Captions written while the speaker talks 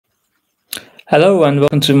Hello and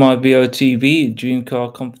welcome to my Botb Dream Car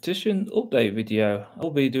Competition update video. I'll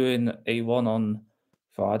be doing a one on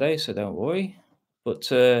Friday, so don't worry. But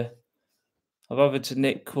I've offered to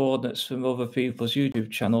nick coordinates from other people's YouTube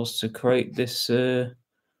channels to create this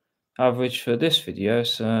average for this video,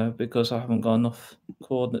 so because I haven't got enough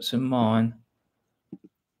coordinates in mine.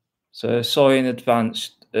 So sorry in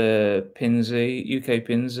advance, Pinsy, UK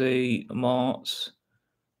Pinsy, Marts,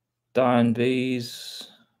 Diane B's,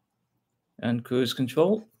 and Cruise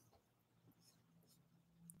Control.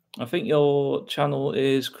 I think your channel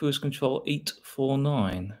is Cruise Control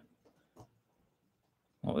 849.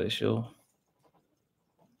 Not really sure.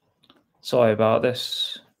 Sorry about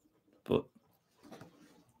this, but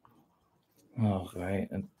oh great,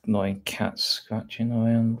 annoying cats scratching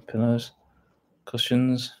away on pillows,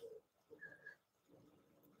 cushions.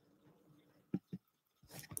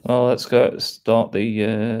 Well, let's go start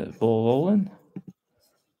the ball rolling.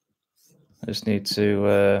 I just need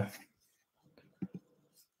to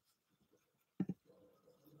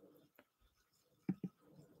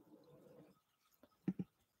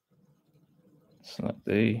select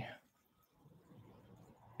the.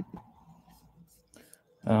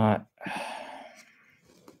 Alright.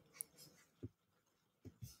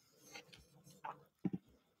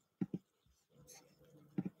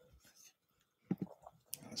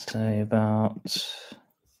 Say about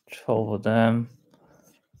 12 of them,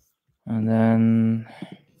 and then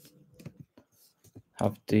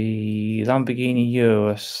have the Lamborghini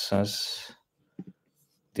Urus as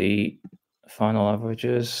the final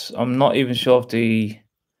averages. I'm not even sure if the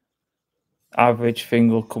average thing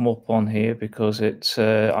will come up on here because it's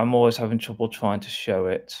I'm always having trouble trying to show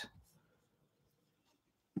it.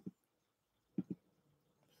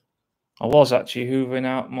 I was actually hoovering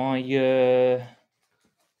out my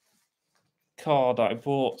car that I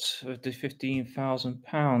bought with the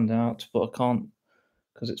 £15,000 out, but I can't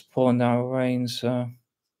because it's pouring down rain. So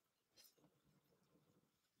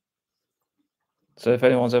if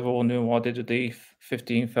anyone's ever wondering what I did with the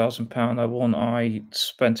 £15,000 I won, I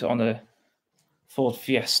spent it on a Ford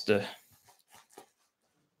Fiesta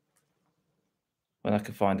when I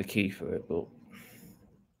could find the key for it. But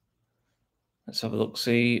let's have a look.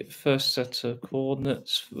 See, first set of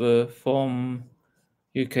coordinates were from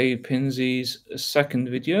UK Pinsy's second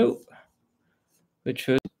video, which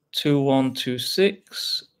was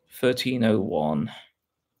 2126 1301.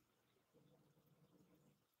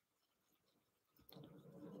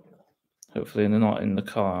 Hopefully they're not in the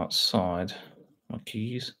car outside. My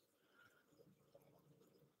keys.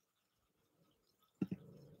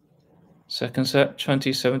 Second set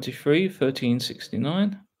 2073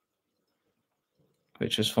 1369,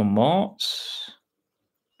 which is from March.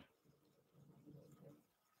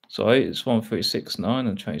 Sorry, it's 1369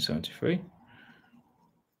 and 2073.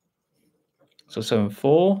 So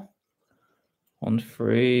 74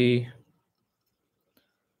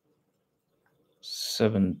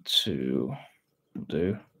 1372 will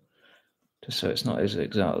do. Just so it's not as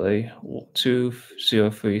exactly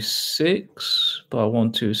 2036 by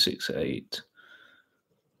 1268.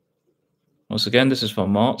 Once again, this is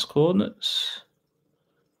from Mark's coordinates.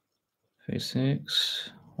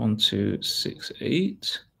 36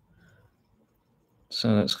 1268. So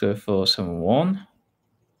let's go for 71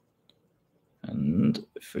 and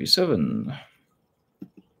 37.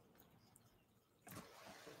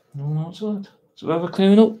 No outside. Is the weather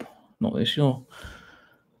clearing up? Not really sure.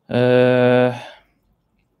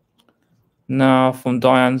 Now from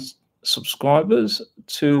Diane's subscribers,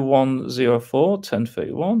 2104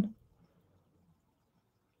 1031.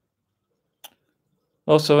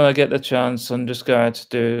 Also, when I get the chance, I'm just going to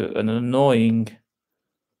do an annoying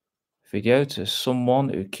video to someone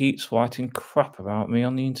who keeps writing crap about me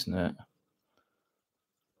on the internet.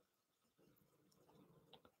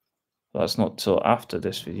 That's not till after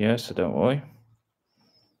this video, so don't worry.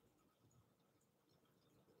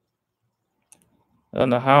 I don't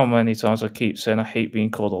know how many times I keep saying I hate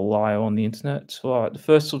being called a liar on the internet. Right, the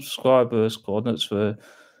first subscriber's coordinates were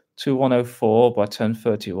 2104 by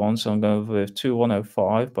 1031, so I'm going with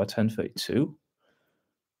 2105 by 1032.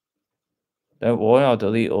 Don't worry, I'll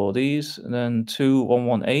delete all these. And then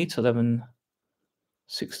 2118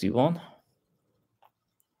 1161.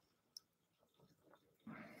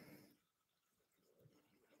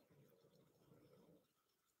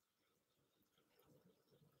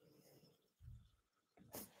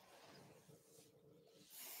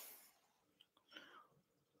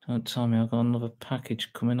 Don't tell me I've got another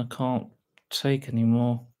package coming. I can't take any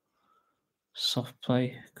more soft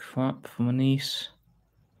play crap from my niece.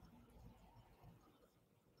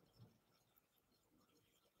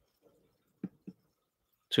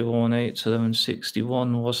 2118 to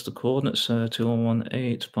 1161 was the coordinate, so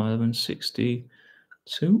 2118 by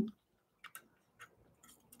 1162.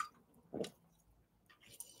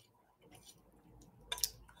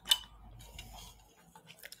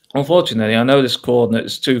 Unfortunately, I know this coordinate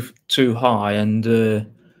is too high and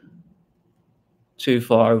too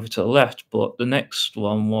far over to the left, but the next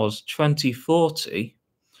one was 2040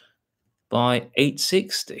 by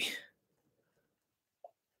 860.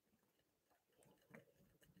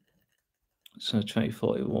 So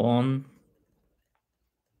 2041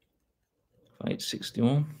 by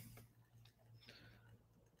 861.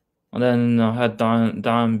 And then I had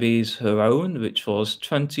Diane B's her own, which was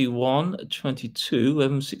 21, 22,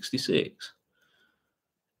 1166.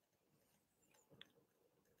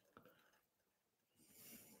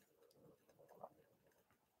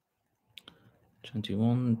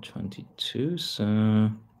 Twenty-one, 22,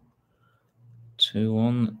 so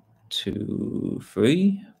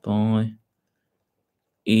 2123 by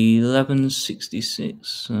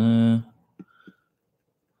 1166.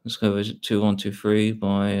 Let's go with 2123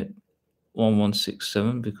 by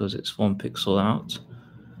 1167 because it's 1 pixel out.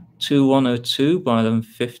 2102 by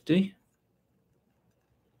 1150.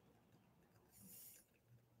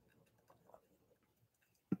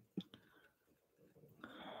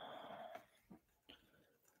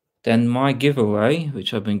 Then my giveaway,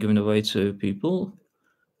 which I've been giving away to people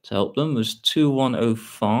to help them, was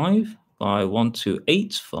 2105 by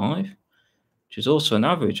 1285, which is also an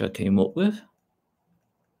average I came up with.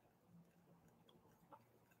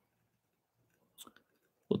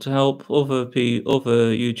 But to help other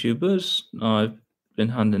YouTubers, I've been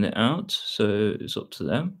handing it out, so it's up to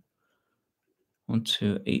them.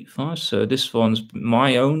 1285. So this one's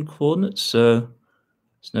my own coordinates, so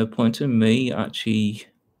there's no point in me actually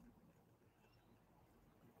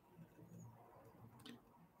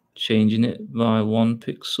changing it by 1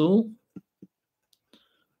 pixel.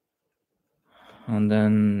 And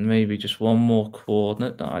then maybe just one more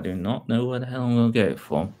coordinate that I do not know where the hell I'm going to get it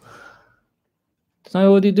from. Did I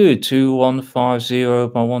already do 2150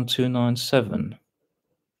 by 1297?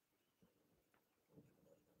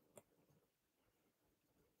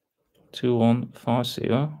 Two one five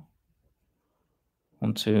zero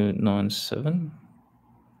 1297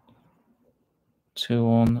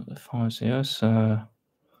 2150. So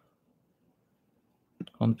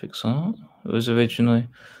 1 pixel out. It was originally.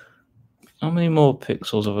 How many more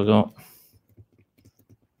pixels have I got?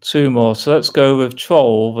 2 more. So let's go with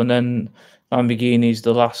 12, and then Lamborghini's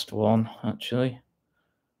the last one, actually.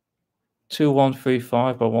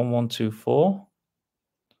 2135 by 1124.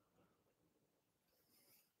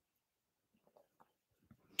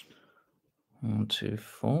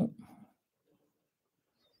 124.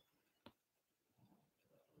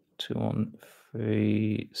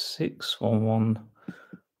 2136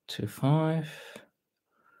 1125.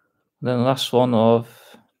 Then the last one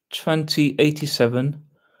of 2087.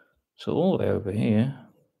 So all the way over here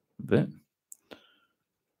a bit.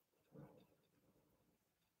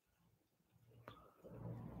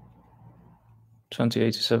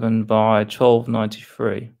 2087 by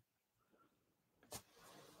 1293.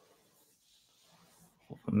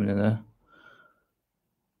 A minute there.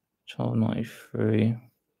 1293.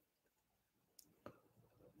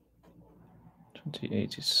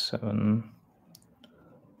 2087.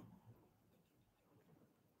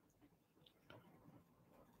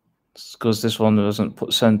 It's because this one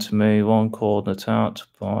wasn't sent to me. One coordinate out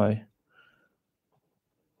by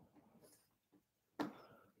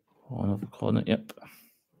one other coordinate. Yep.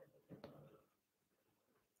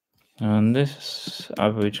 And this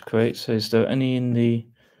average creates. Is there any in the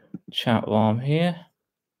chat while I'm here?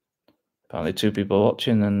 Apparently 2 people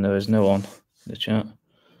watching, and there is no one in the chat.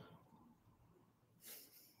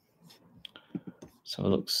 Let's have a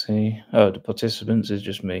look. See. Oh, the participants is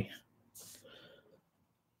just me.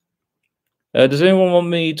 Does anyone want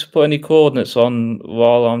me to put any coordinates on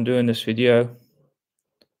while I'm doing this video?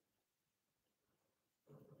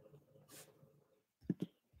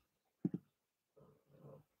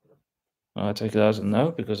 I take it as a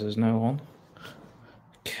no because there's no one.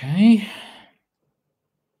 Okay.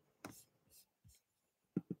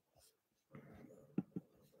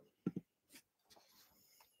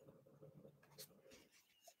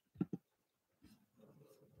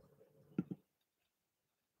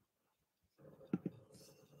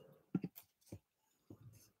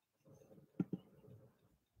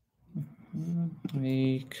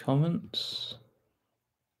 Any comments?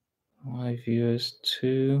 My viewers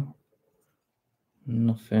 2.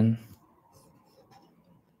 Nothing.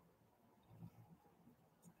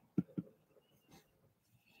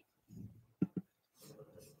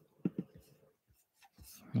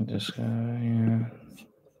 I'll just go, yeah.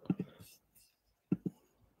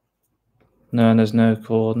 No, there's no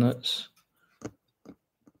coordinates.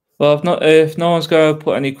 Well, if no one's going to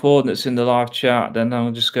put any coordinates in the live chat, then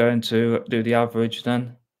I'm just going to do the average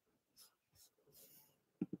then.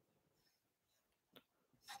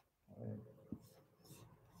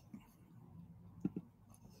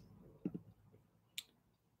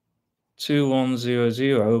 Two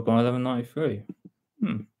 2100 by 1193.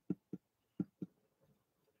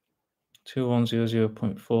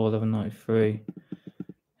 2100.4 1193.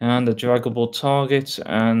 And the draggable target,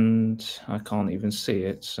 and I can't even see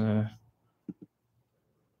it, so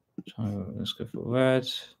let's go for red.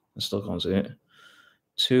 I still can't see it.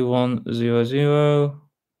 2100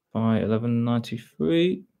 by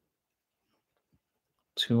 1193.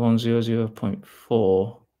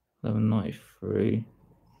 2100.4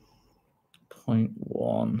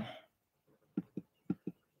 1193.1.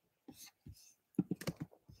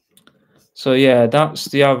 So yeah, that's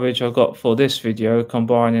the average I've got for this video,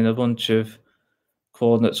 combining a bunch of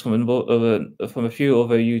coordinates from a few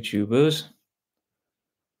other YouTubers.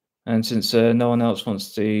 And since no one else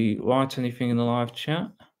wants to write anything in the live chat,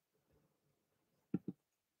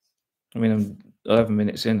 I mean, I'm 11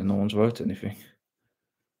 minutes in and no one's wrote anything.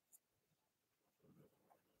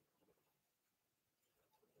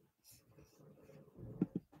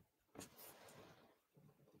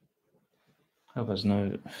 I hope there's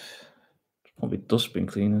no, probably dustbin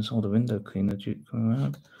cleaners or the window cleaner coming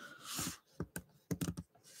around.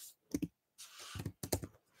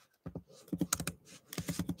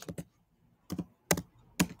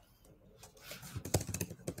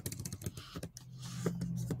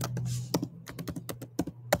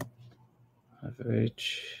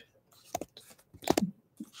 Average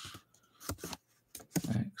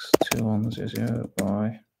x 2100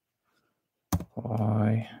 by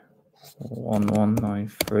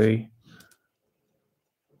 1193.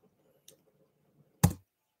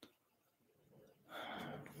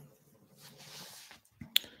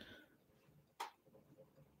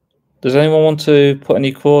 Does anyone want to put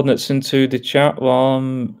any coordinates into the chat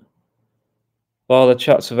while the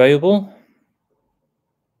chat's available?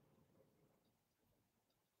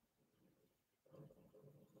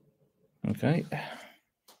 Okay.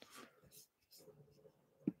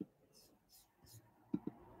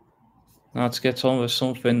 Now to get on with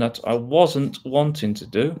something that I wasn't wanting to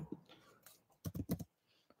do.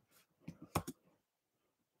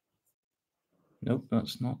 Nope,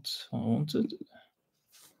 that's not what I wanted.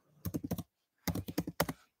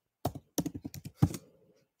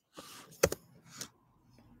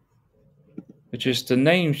 Which is to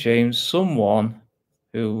name shame someone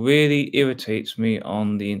who really irritates me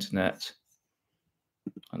on the internet.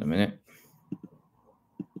 Wait a minute.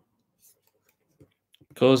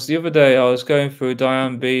 Because the other day I was going through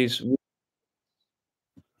Diane B's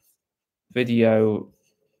video.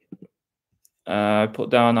 I put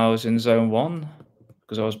down I was in zone 1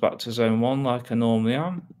 because I was back to zone 1 like I normally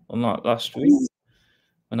am, unlike last week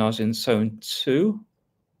when I was in zone 2.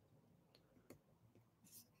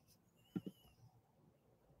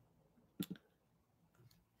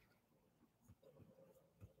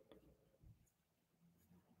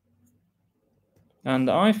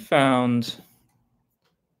 And I found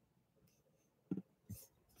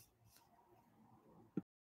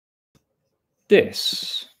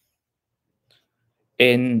this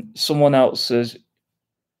in someone else's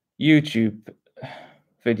YouTube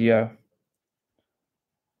video.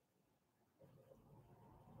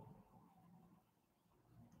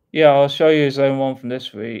 Yeah, I'll show you zone 1 from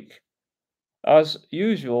this week. As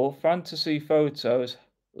usual, fantasy photos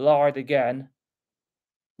lied again.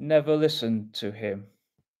 Never listen to him.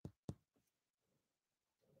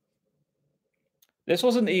 This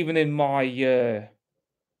wasn't even in my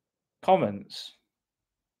comments.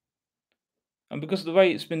 And because of the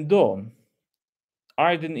way it's been done,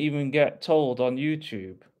 I didn't even get told on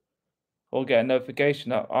YouTube or get a notification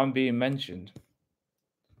that I'm being mentioned.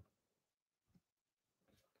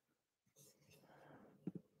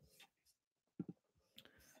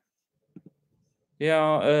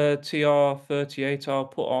 Yeah, TR38, I'll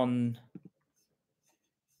put on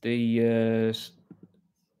the...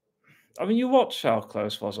 I mean, you watched How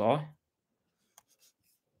Close Was I?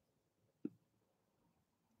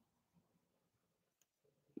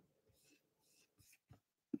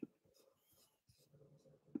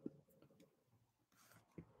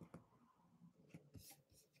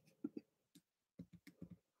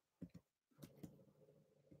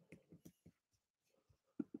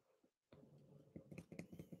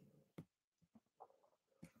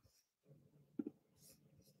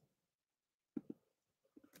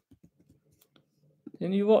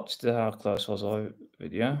 Didn't you watch the How Close Was I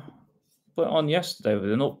video? Put it on yesterday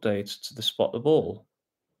with an update to the Spot the Ball.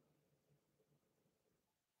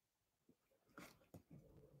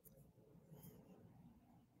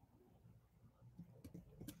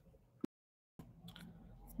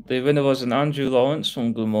 The winner was an Andrew Lawrence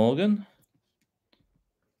from Glamorgan.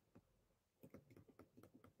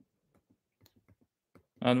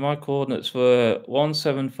 And my coordinates were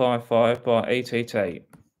 1755 by 888.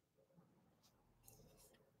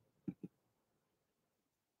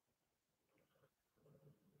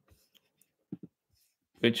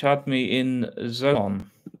 Which had me in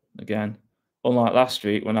zone again. Unlike last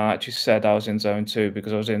week when I actually said I was in zone 2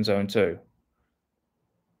 because I was in zone 2.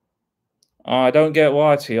 I don't get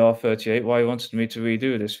why TR38 why you wanted me to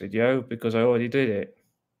redo this video because I already did it.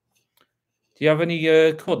 Do you have any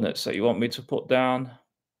coordinates that you want me to put down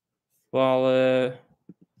while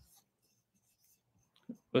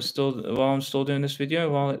while I'm still doing this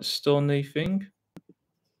video, while it's still in the thing?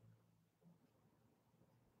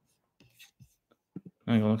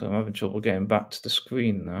 Hang on, I'm having trouble getting back to the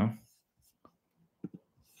screen now.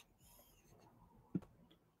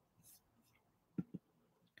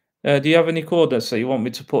 Do you have any coordinates that you want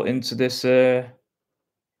me to put into this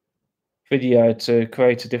video to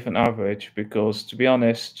create a different average? Because to be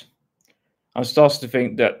honest, I'm starting to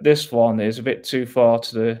think that this one is a bit too far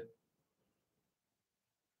to the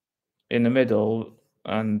in the middle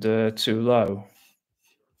and too low.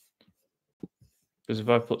 Because if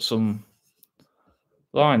I put some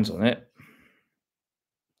lines on it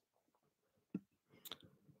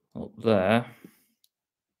up there,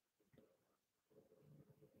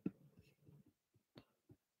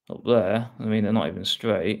 I mean they're not even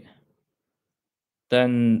straight,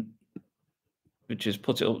 then we just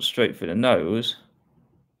put it up straight through the nose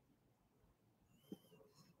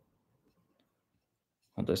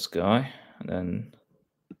on this guy, and then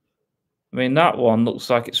I mean that one looks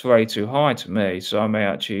like it's way too high to me, so I may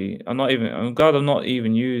actually I'm glad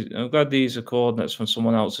these are coordinates from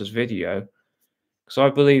someone else's video, because I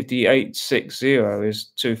believe the 860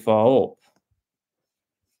 is too far up.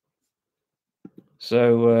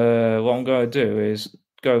 So what I'm going to do is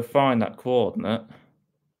go find that coordinate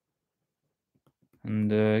and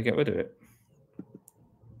get rid of it.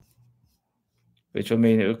 Which will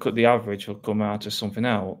mean the average will come out as something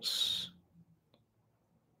else.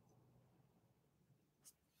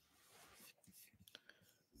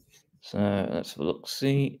 So let's have a look.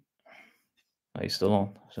 See, he's still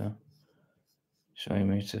on. So for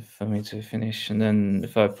me to finish, and then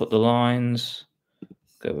if I put the lines,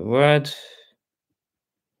 go with red.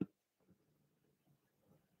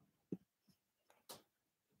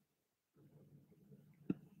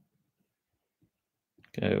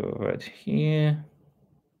 Go with red here.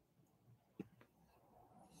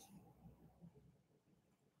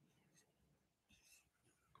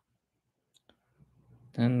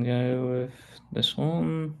 Then go with this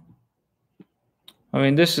one. I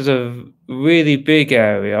mean, this is a really big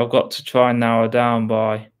area. I've got to try and narrow down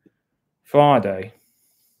by Friday.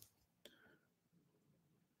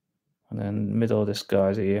 And then the middle of this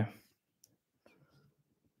guy's here.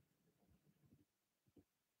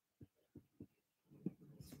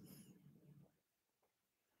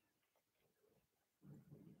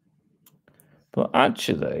 But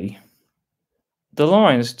actually, the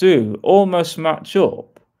lines do almost match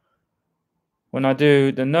up when I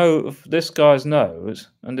do the nose of this guy's nose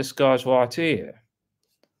and this guy's right ear.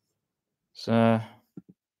 So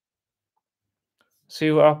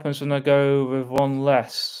see what happens when I go with one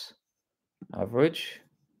less average.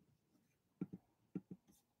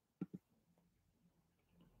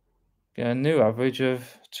 Get a new average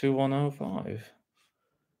of 2105.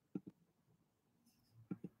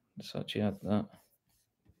 Let's actually add that.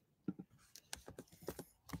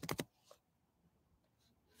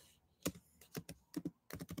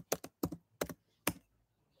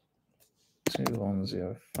 Two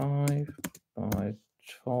 105 by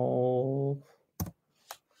 12.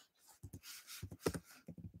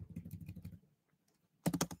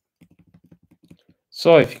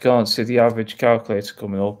 Sorry if you can't see the average calculator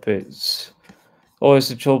coming up. It's always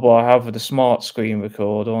the trouble I have with the smart screen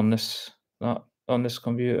recorder on this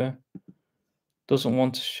computer. Doesn't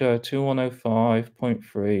want to show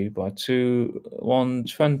 2105.3 by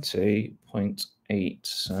 2120.8.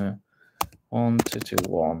 So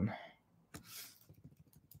 1221.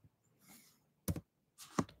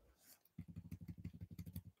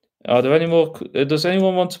 Are there any more? Does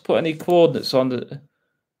anyone want to put any coordinates on the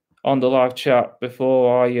live chat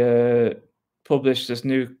before I publish this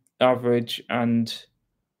new average and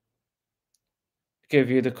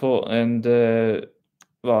give you the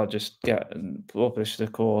Well, just get and publish the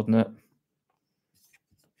coordinate.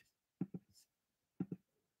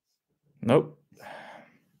 Nope.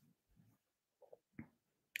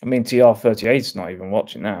 I mean, TR38 is not even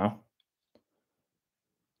watching now.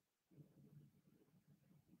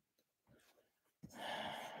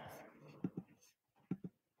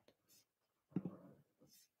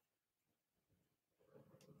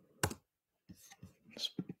 Let's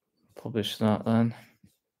publish that then.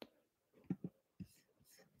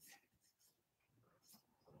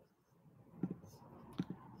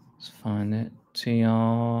 Let's find it.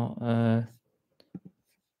 TR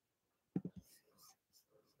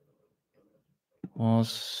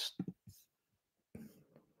was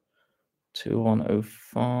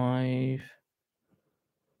 2105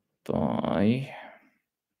 by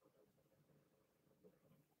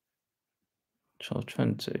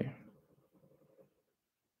 1220.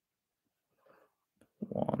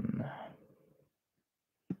 1.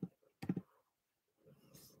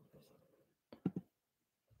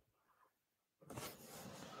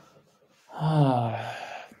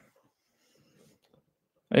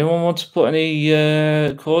 Anyone want to put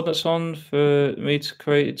any coordinates on for me to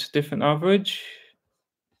create a different average?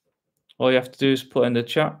 All you have to do is put in the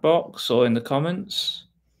chat box or in the comments.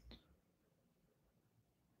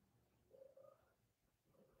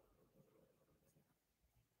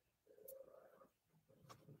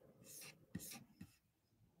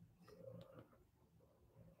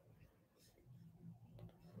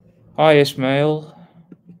 Hi Ismail,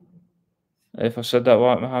 if I said that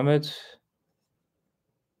right, Mohammed.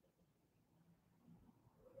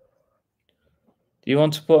 Do you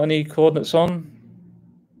want to put any coordinates on?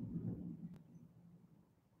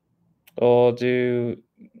 Or do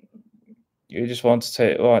you just want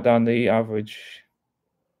to write down the average?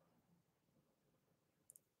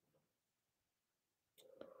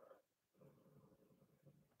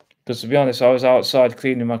 Because to be honest, I was outside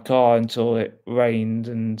cleaning my car until it rained,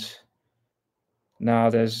 and now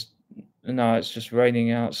it's just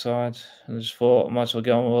raining outside. I just thought I might as well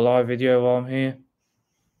get on with a live video while I'm here.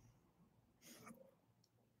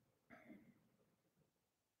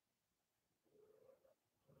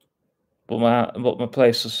 But my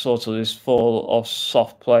place is sort of this full of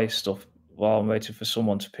soft play stuff while I'm waiting for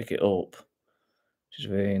someone to pick it up, which is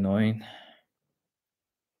really annoying.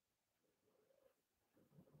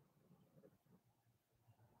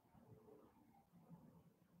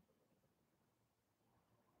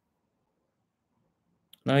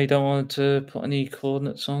 No, you don't want to put any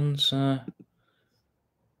coordinates on, so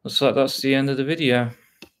looks like that's the end of the video.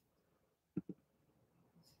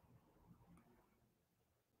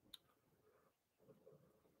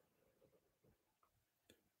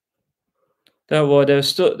 Don't worry,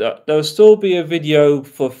 there'll still be a video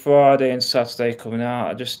for Friday and Saturday coming out.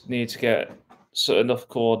 I just need to get enough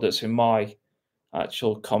coordinates in my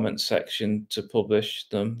actual comment section to publish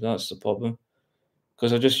them. That's the problem.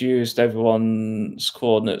 Because I just used everyone's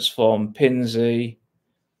coordinates from Pinsey,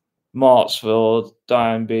 Martsville,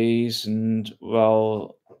 Diane and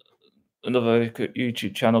well, another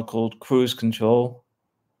YouTube channel called Cruise Control.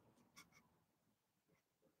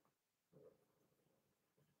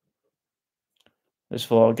 Just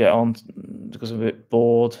thought I'd get on because I'm a bit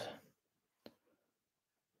bored.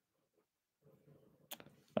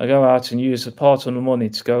 I go out and use a part of the money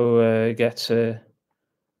to go get a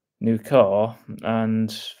new car,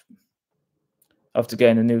 and after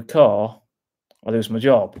getting a new car, I lose my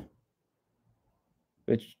job,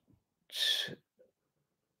 which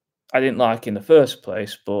I didn't like in the first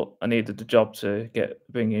place, but I needed the job to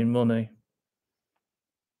bring in money.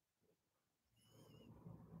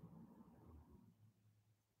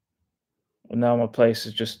 And now my place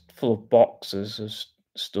is just full of boxes of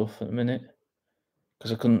stuff at the minute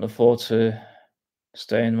because I couldn't afford to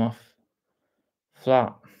stay in my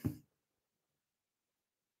flat.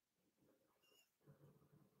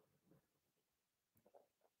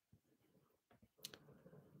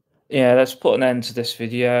 Yeah, let's put an end to this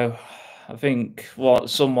video. I think what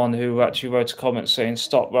someone who actually wrote a comment saying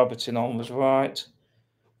stop rabbiting on was right.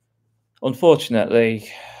 Unfortunately,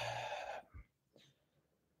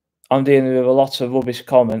 I'm dealing with a lot of rubbish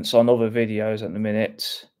comments on other videos at the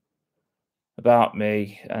minute about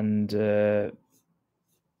me, and I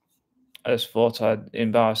just thought I'd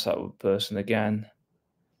embarrass that person again,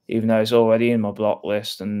 even though it's already in my block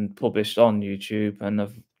list and published on YouTube, and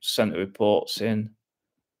I've sent the reports in,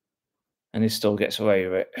 and he still gets away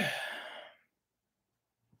with it.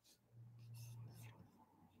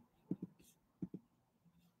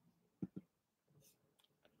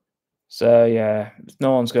 So yeah,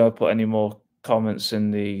 no one's going to put any more comments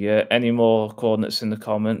in the any more coordinates in the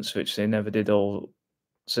comments, which they never did all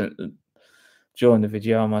during the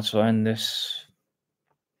video. I might as well end this.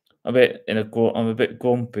 I'm a bit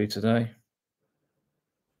grumpy today.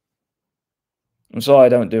 I'm sorry I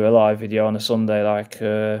don't do a live video on a Sunday like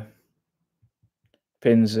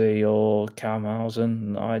Pinsy or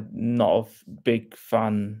Camhausen. I'm not a big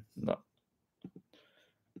fan. My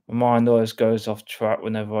mind always goes off track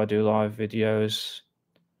whenever I do live videos.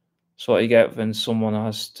 It's what you get when someone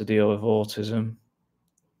has to deal with autism.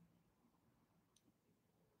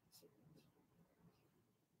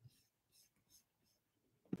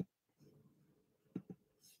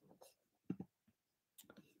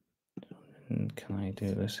 And can I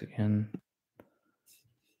do this again?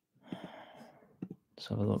 Let's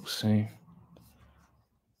have a look, see.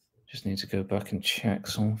 Just need to go back and check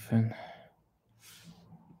something.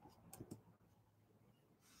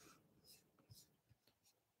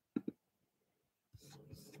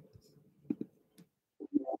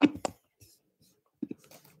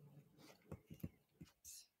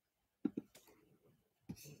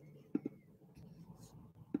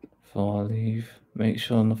 Before I leave, make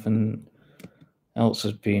sure nothing else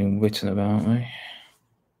is being written about me.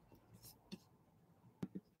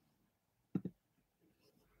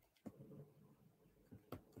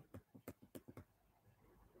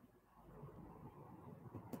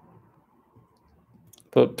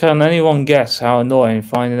 But can anyone guess how annoying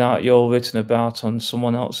finding out you're written about on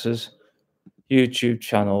someone else's YouTube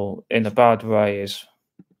channel in a bad way is?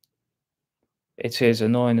 It is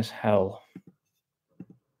annoying as hell.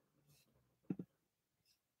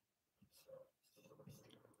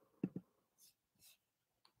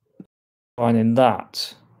 Finding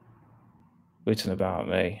that written about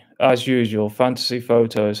me. As usual, Fantasy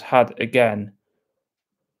Photos had again.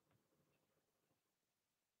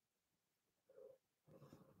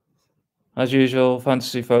 As usual,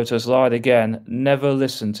 Fantasy Photos lied again. Never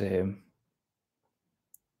listen to him.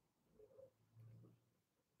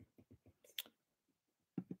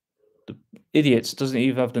 The idiot doesn't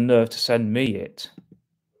even have the nerve to send me it.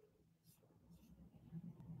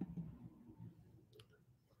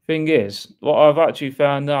 Thing is, what I've actually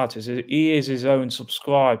found out is that he is his own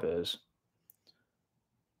subscribers.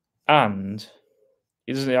 And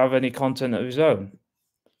he doesn't have any content of his own.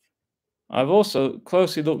 I've also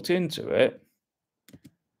closely looked into it.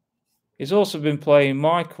 He's also been playing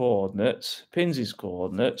my coordinates, Pinsy's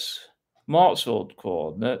coordinates, Mark's old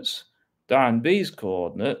coordinates, Dan B's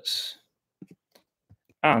coordinates,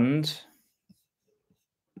 and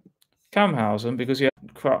Camhausen because he had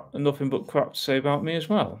nothing but crap to say about me as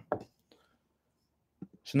well.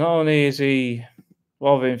 So not only is he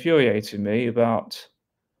rather infuriating me about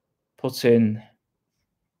putting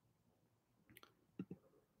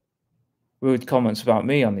rude comments about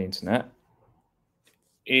me on the internet,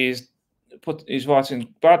 he's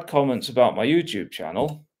writing bad comments about my YouTube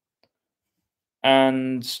channel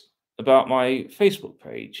and about my Facebook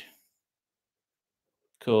page.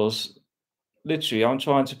 Because literally, I'm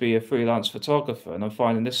trying to be a freelance photographer and I'm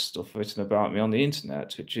finding this stuff written about me on the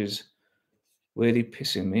internet, which is really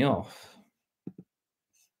pissing me off.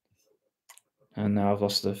 And now I've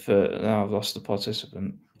lost the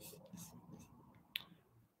participant.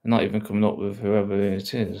 I'm not even coming up with whoever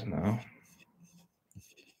it is now.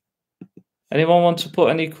 Anyone want to put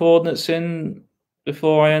any coordinates in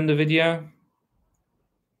before I end the video?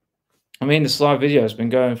 I mean, this live video has been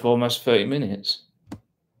going for almost 30 minutes.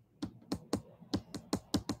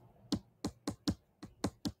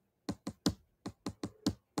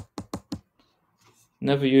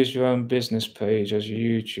 Never use your own business page as your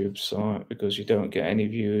YouTube site because you don't get any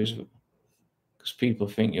views because people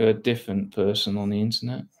think you're a different person on the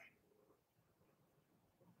internet.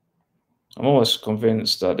 I'm almost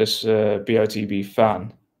convinced that this Botb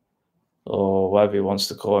fan, or whatever he wants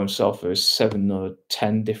to call himself, with 7 or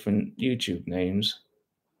 10 different YouTube names,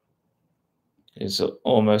 is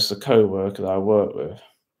almost a co-worker that I work with.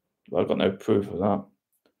 But I've got no proof of that.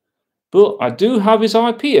 But I do have his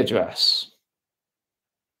IP address.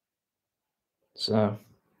 So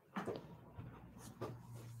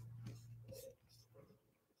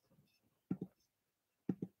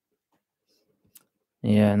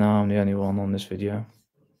yeah, now I'm the only one on this video.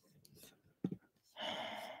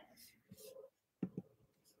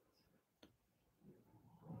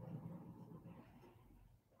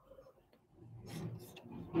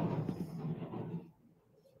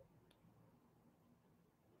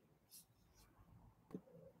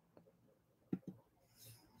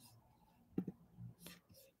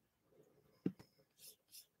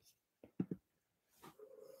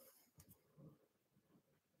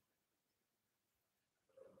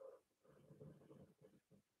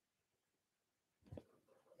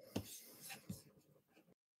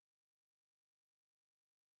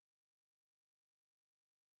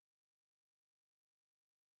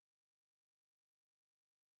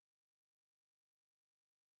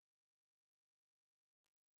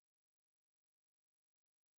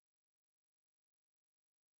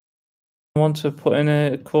 Want to put in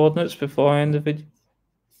coordinates before I end the video?